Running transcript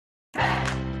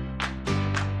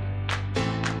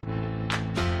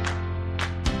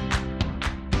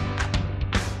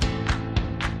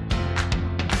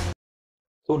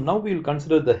So now we will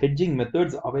consider the hedging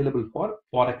methods available for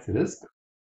forex risk.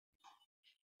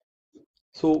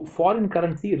 So foreign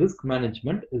currency risk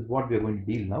management is what we are going to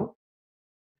deal now.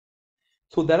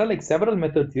 So there are like several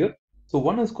methods here. So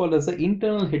one is called as the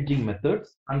internal hedging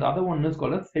methods and the other one is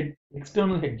called as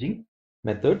external hedging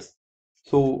methods.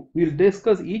 So we'll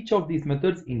discuss each of these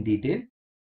methods in detail.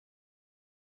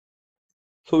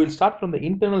 So we'll start from the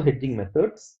internal hedging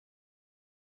methods.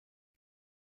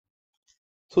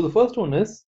 So the first one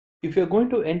is, if you're going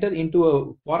to enter into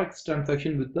a forex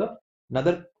transaction with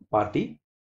another party,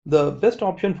 the best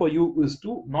option for you is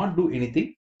to not do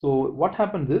anything. So what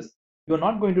happens is, you're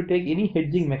not going to take any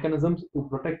hedging mechanisms to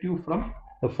protect you from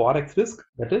the forex risk.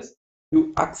 That is,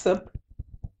 you accept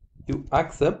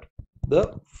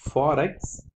the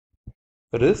forex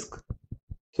risk.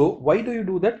 So why do you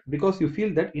do that? Because you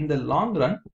feel that in the long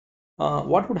run,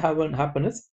 what would happen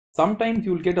is, sometimes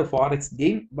you will get a forex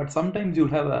gain, but sometimes you'll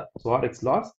have a forex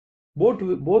loss. Both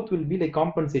will be like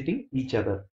compensating each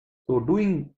other. So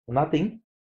doing nothing,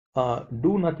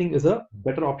 do nothing is a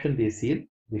better option. They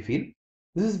feel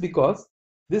this is because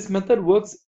this method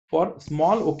works for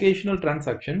small occasional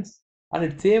transactions and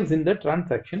it saves in the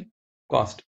transaction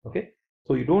cost. Okay,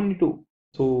 so you don't need to.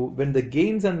 So when the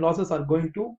gains and losses are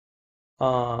going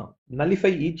to nullify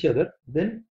each other,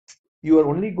 then you are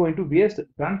only going to waste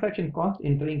transaction cost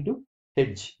in trying to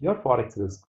hedge your forex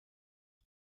risk.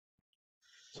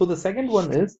 So the second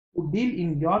one is to deal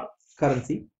in your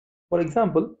currency. For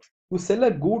example, you sell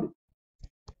a good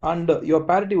and your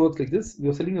parity works like this.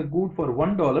 You're selling a good for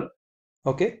 $1,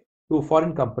 okay, to a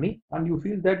foreign company, and you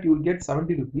feel that you will get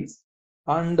 70 rupees.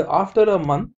 And after a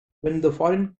month, when the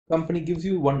foreign company gives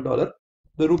you $1,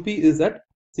 the rupee is at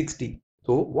 60.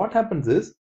 So what happens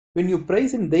is, when you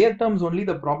price in their terms only,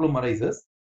 the problem arises.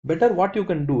 Better what you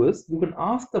can do is, you can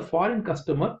ask the foreign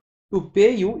customer to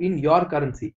pay you in your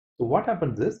currency. So what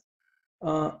happens is,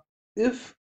 uh,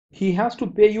 if he has to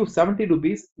pay you 70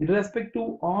 rupees,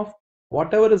 irrespective of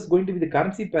whatever is going to be the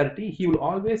currency parity, he will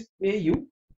always pay you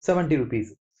 70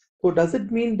 rupees. So does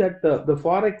it mean that the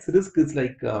forex risk is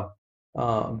like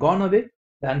gone away?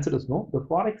 The answer is no. The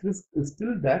forex risk is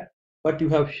still there, but you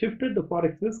have shifted the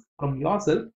forex risk from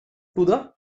yourself to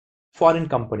the foreign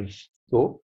company.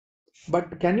 So,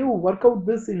 but can you work out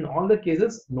this in all the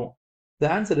cases? No. The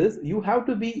answer is, you have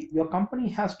to be, your company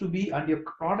has to be, and your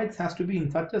products has to be in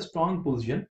such a strong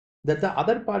position that the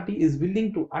other party is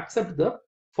willing to accept the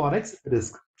forex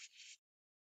risk.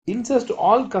 Insist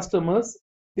all customers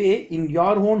pay in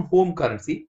your own home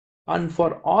currency and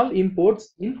for all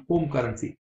imports in home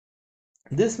currency.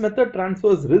 This method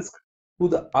transfers risk to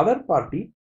the other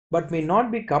party but may not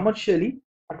be commercially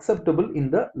acceptable in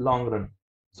the long run.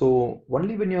 So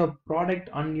only when your product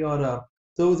and your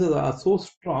services are so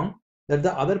strong that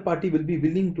the other party will be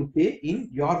willing to pay in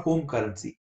your home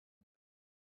currency.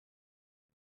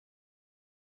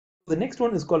 The next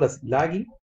one is called as lagging.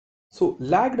 So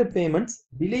lagged payments,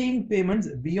 delaying payments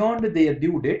beyond their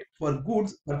due date for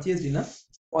goods purchased in a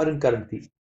foreign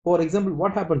currency. For example,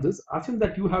 what happens is, assume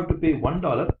that you have to pay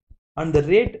 $1 and the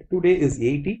rate today is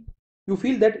 80. You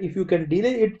feel that if you can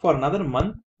delay it for another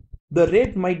month, the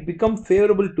rate might become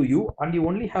favorable to you and you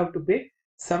only have to pay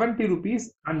 70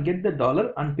 rupees and get the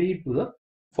dollar and pay it to the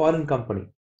foreign company.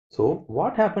 So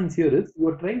what happens here is, you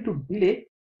are trying to delay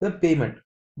the payment,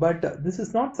 but this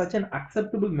is not such an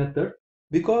acceptable method,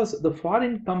 because the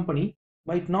foreign company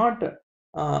might not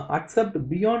accept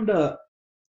beyond a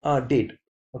date,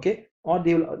 okay, or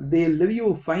they'll levy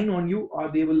a fine on you, or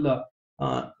they will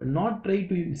not try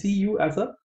to see you as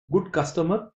a good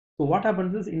customer. So what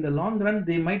happens is, in the long run,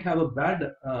 they might have a bad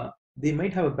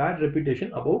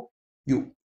reputation about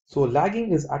you. So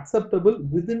lagging is acceptable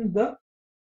within the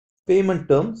payment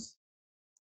terms.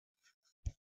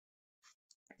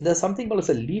 There's something called as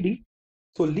a leading.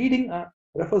 So leading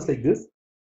refers like this.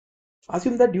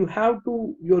 Assume that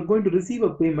you're going to receive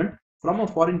a payment from a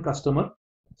foreign customer.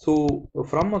 So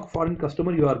from a foreign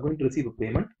customer, you are going to receive a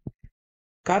payment.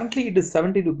 Currently it is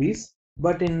 70 rupees,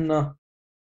 but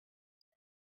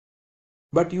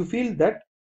but you feel that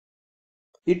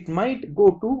it might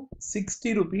go to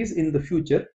 60 rupees in the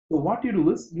future. So what you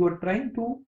do is, you are trying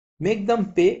to make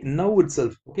them pay now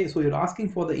itself. Okay, so you're asking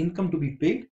for the income to be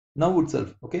paid now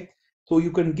itself. Okay, so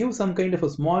you can give some kind of a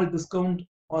small discount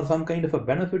or some kind of a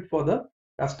benefit for the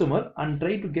customer and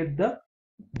try to get the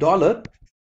dollar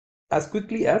as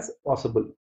quickly as possible.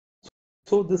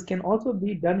 So this can also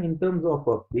be done in terms of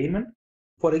a payment.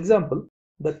 For example,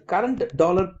 the current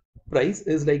dollar price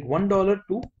is like $1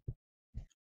 to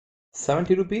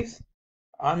 70 rupees,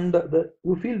 and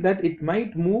you feel that it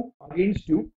might move against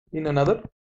you in another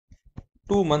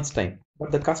 2 months time,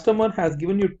 but the customer has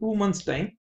given you 2 months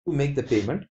time to make the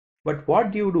payment. But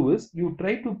what you do is you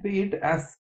try to pay it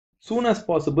as soon as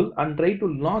possible and try to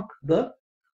lock the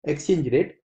exchange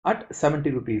rate at 70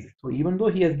 rupees. So even though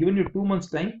he has given you 2 months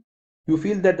time, you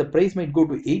feel that the price might go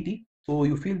to 80. So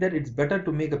you feel that it's better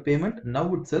to make a payment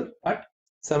now itself at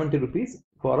 70 rupees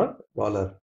for a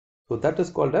dollar. So that is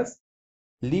called as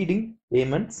leading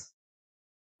payments.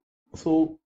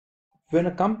 So when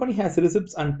a company has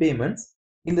receipts and payments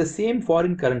in the same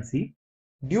foreign currency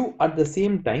due at the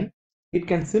same time, it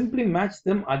can simply match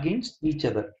them against each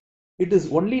other. It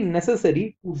is only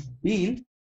necessary to deal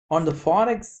on the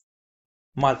forex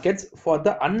markets for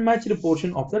the unmatched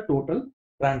portion of the total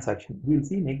transaction. We will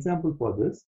see an example for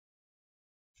this.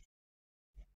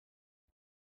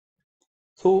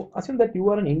 So assume that you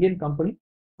are an Indian company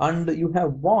and you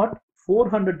have bought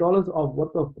 $400 of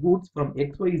worth of goods from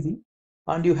XYZ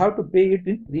and you have to pay it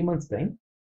in 3 months time.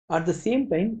 At the same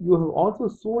time, you have also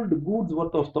sold goods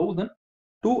worth of 1,000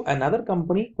 to another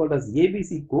company called as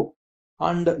ABC Co.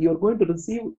 and you are going to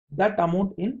receive that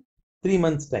amount in 3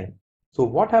 months time. So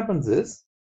what happens is,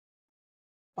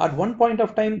 at one point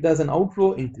of time there's an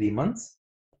outflow in 3 months,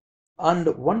 and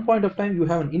one point of time you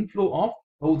have an inflow of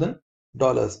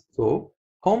 $1,000. So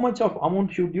how much of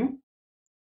amount should you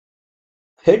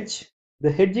hedge?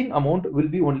 The hedging amount will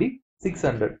be only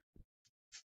 600.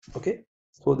 Okay,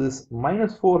 so this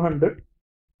minus 400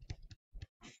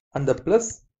 and the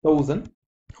plus 1,000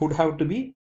 would have to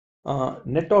be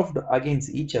net off against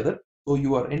each other. So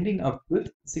you are ending up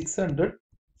with $600.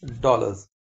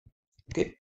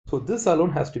 Okay, so this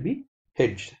alone has to be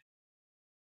hedged.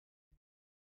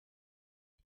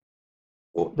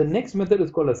 So the next method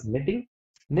is called as netting.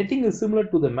 Netting is similar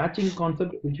to the matching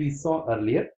concept which we saw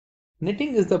earlier.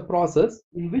 Netting is the process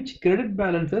in which credit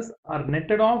balances are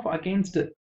netted off against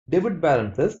debit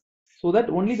balances so that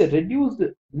only the reduced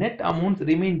net amounts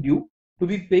remain due to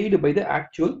be paid by the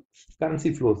actual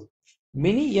currency flows.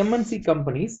 Many MNC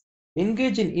companies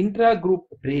engage in intra-group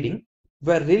trading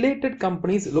where related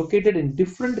companies located in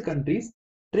different countries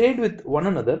trade with one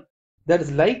another. That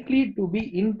is likely to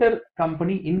be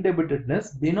intercompany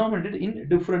indebtedness denominated in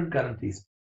different currencies.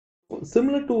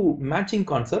 Similar to matching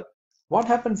concept, what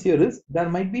happens here is there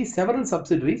might be several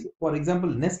subsidiaries. For example,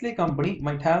 Nestle company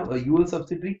might have a US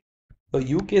subsidiary, a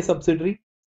UK subsidiary,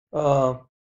 uh,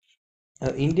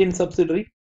 Indian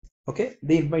subsidiary. Okay,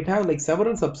 they might have like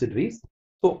several subsidiaries.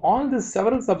 So all these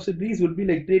several subsidiaries will be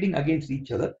like trading against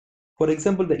each other. For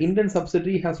example, the Indian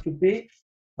subsidiary has to pay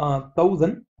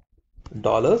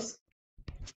 $1,000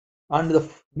 and the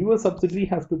US subsidiary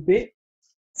has to pay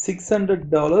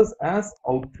 $600 as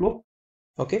outflow.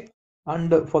 Okay,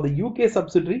 and for the UK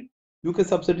subsidiary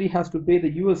has to pay the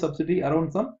US subsidiary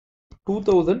around some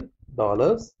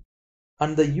 $2,000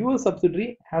 and the US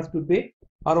subsidiary has to pay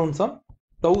around some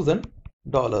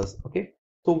 $1,000. Okay,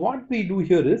 so what we do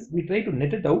here is we try to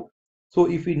net it out. So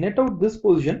if we net out this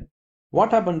position,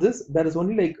 what happens is there is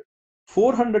only like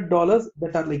 $400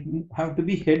 that are like have to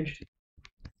be hedged.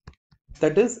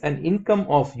 That is an income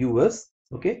of US.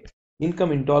 Okay,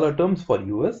 income in dollar terms for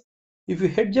US. If you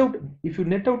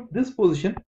net out this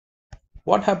position,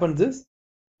 what happens is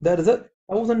there is a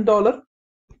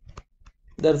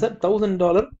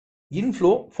 $1,000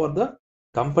 inflow for the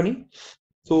company.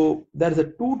 So there is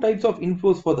a two types of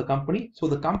inflows for the company. So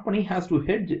the company has to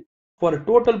hedge for a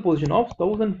total position of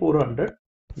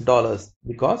 $1,400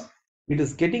 because it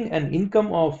is getting an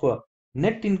income of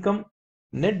net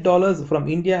dollars from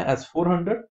India as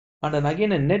 400 and then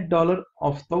again a net dollar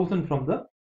of 1,000 from the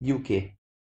UK.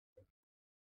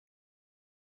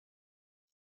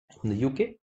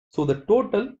 So the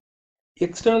total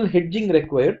external hedging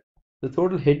required,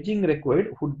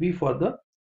 would be for the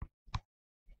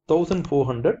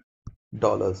 $1,400.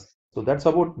 So that's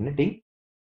about netting.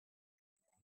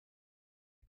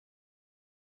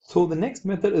 So the next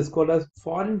method is called as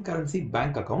foreign currency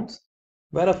bank accounts,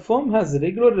 where a firm has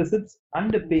regular receipts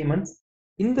and payments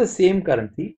in the same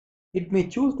currency. It may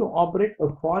choose to operate a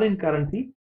foreign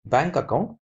currency bank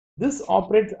account. This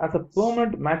operates as a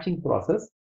permanent matching process.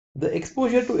 The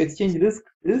exposure to exchange risk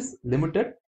is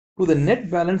limited to the net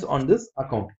balance on this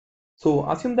account. So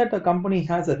assume that a company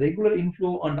has a regular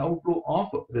inflow and outflow of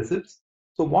receipts.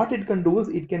 So what it can do is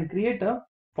it can create a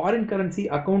foreign currency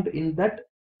account in that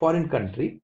foreign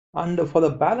country, and for the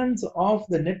balance of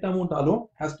the net amount alone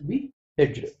has to be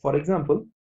hedged. For example,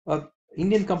 a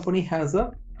Indian company has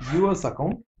a US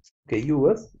account. Okay,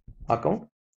 US account.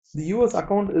 The US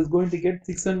account is going to get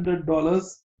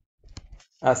 $600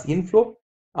 as inflow,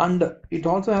 and it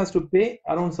also has to pay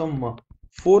around some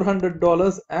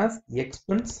 $400 as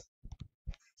expense.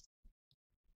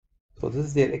 So this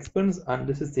is their expense and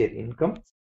this is their income.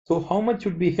 So how much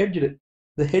should be hedged?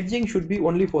 the hedging should be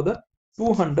only for the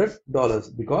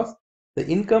 $200 because the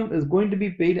income is going to be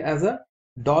paid as a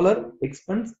dollar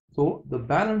expense. So the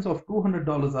balance of $200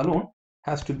 alone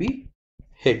has to be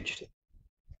hedged.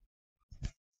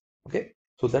 Okay,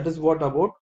 so that is what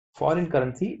about foreign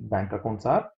currency bank accounts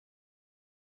are.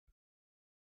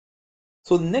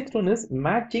 So the next one is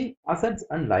matching assets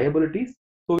and liabilities.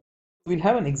 So we'll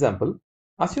have an example.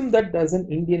 Assume that there's an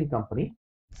Indian company.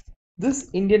 This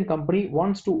Indian company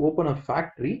wants to open a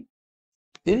factory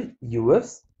in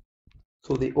US.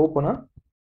 So they open a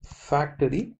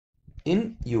factory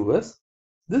in US.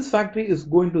 This factory is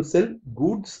going to sell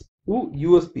goods to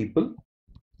US people,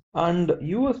 and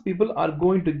US people are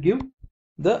going to give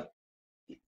the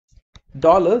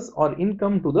dollars or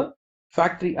income to the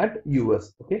factory at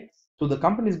US. Okay, so the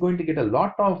company is going to get a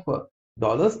lot of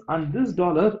dollars, and this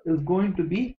dollar is going to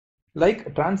be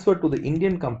like transferred to the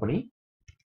Indian company.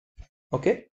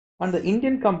 Okay, and the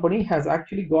Indian company has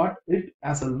actually got it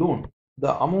as a loan.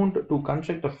 The amount to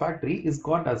construct a factory is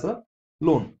got as a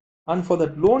loan, and for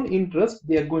that loan interest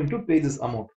they are going to pay this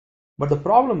amount. But the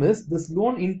problem is this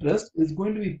loan interest is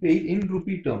going to be paid in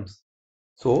rupee terms.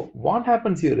 So what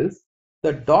happens here is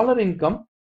the dollar income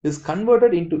is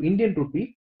converted into Indian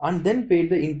rupee and then paid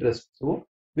the interest. So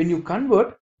when you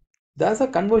convert, there's a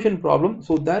conversion problem,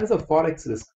 so there is a forex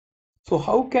risk. So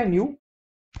how can you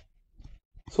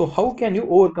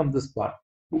overcome this part?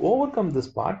 To overcome this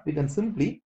part, we can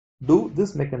simply do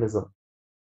this mechanism.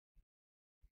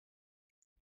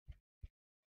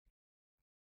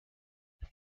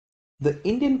 The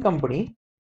Indian company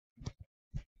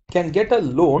can get a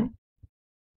loan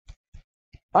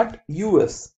at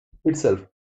US itself.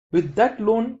 With that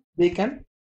loan, they can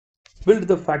build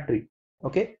the factory.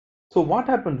 Okay, so what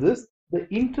happens is the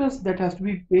interest that has to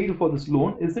be paid for this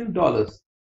loan is in dollars.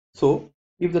 So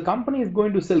if the company is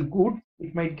going to sell goods,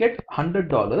 it might get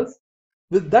 $100.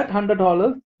 With that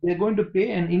 $100, they're going to pay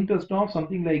an interest of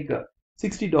something like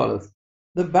 $60.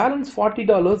 The balance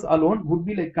 $40 alone would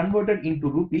be like converted into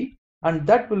rupee, and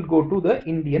that will go to the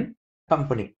Indian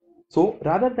company. So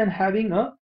rather than having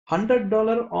a $100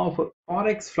 of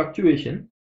forex fluctuation,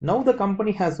 now the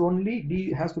company has to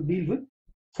deal with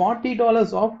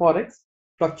 $40 of forex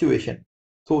fluctuation.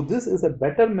 So this is a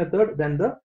better method than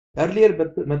the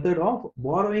earlier method of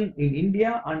borrowing in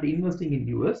India and investing in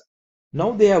US.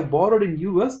 Now they have borrowed in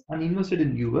US and invested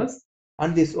in US,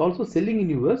 and they also selling in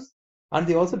US, and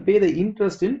they also pay the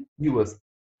interest in US.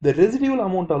 The residual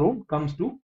amount alone comes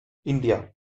to India.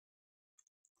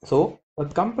 So a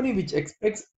company which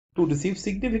expects to receive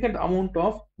significant amount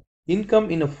of income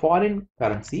in a foreign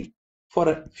currency for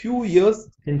a few years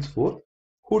henceforth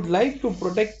would like to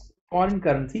protect foreign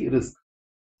currency risk.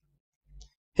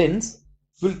 Hence,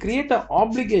 will create an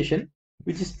obligation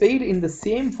which is paid in the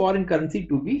same foreign currency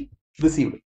to be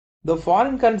received. The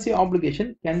foreign currency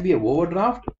obligation can be a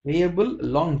overdraft, payable,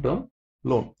 long-term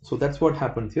loan. So that's what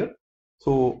happens here.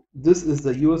 So this is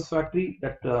the US factory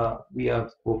that we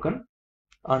have spoken,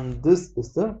 and this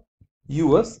is the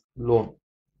US loan.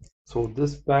 So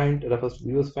this point refers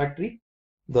to US factory,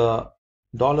 the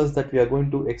dollars that we are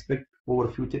going to expect over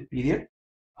a future period,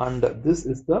 and this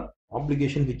is the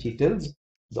obligation which he tells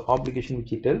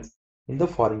in the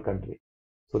foreign country.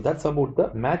 So that's about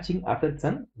the matching assets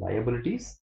and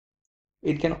liabilities.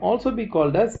 It can also be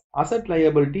called as asset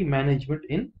liability management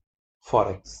in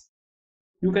forex.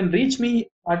 You can reach me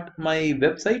at my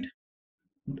website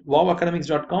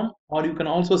wowacademics.com, or you can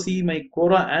also see my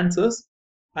Quora answers.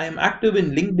 I am active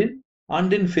in LinkedIn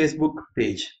and in Facebook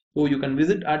page, so you can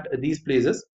visit at these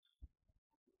places.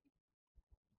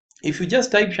 If you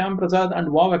just type Shyam Prasad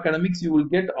and Wow Academics, you will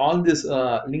get all these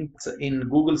links in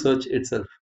Google search itself.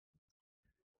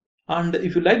 And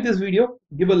if you like this video,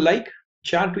 give a like,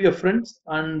 share to your friends,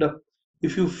 and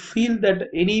if you feel that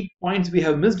any points we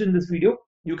have missed in this video,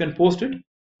 you can post it.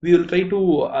 We will try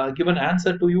to give an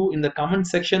answer to you in the comment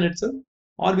section itself,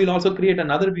 or we'll also create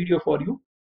another video for you.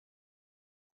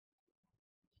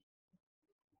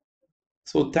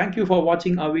 So thank you for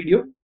watching our video.